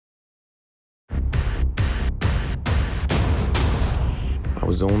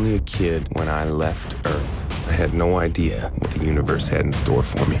was only a kid when I left Earth. I had no idea what the universe had in store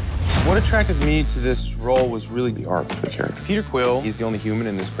for me. What attracted me to this role was really the arc of the character. Peter Quill, he's the only human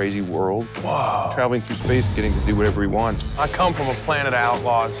in this crazy world. Wow. Traveling through space, getting to do whatever he wants. I come from a planet of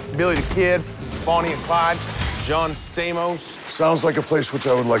outlaws. Billy the Kid, Bonnie and Clyde, John Stamos. Sounds like a place which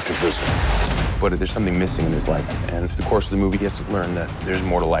I would like to visit. But there's something missing in his life. And through the course of the movie, he has to learn that there's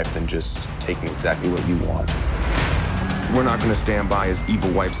more to life than just taking exactly what you want. We're not gonna stand by as evil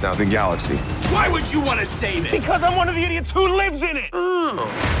wipes out the galaxy. Why would you want to save it? Because I'm one of the idiots who lives in it.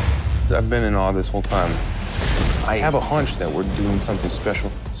 I've been in awe this whole time. I have a hunch that we're doing something special,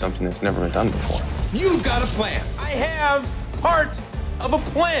 something that's never been done before. You've got a plan. I have part of a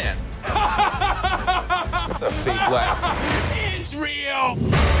plan. That's a fake laugh. It's real.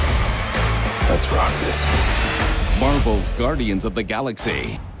 Let's rock this. Marvel's Guardians of the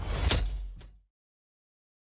Galaxy.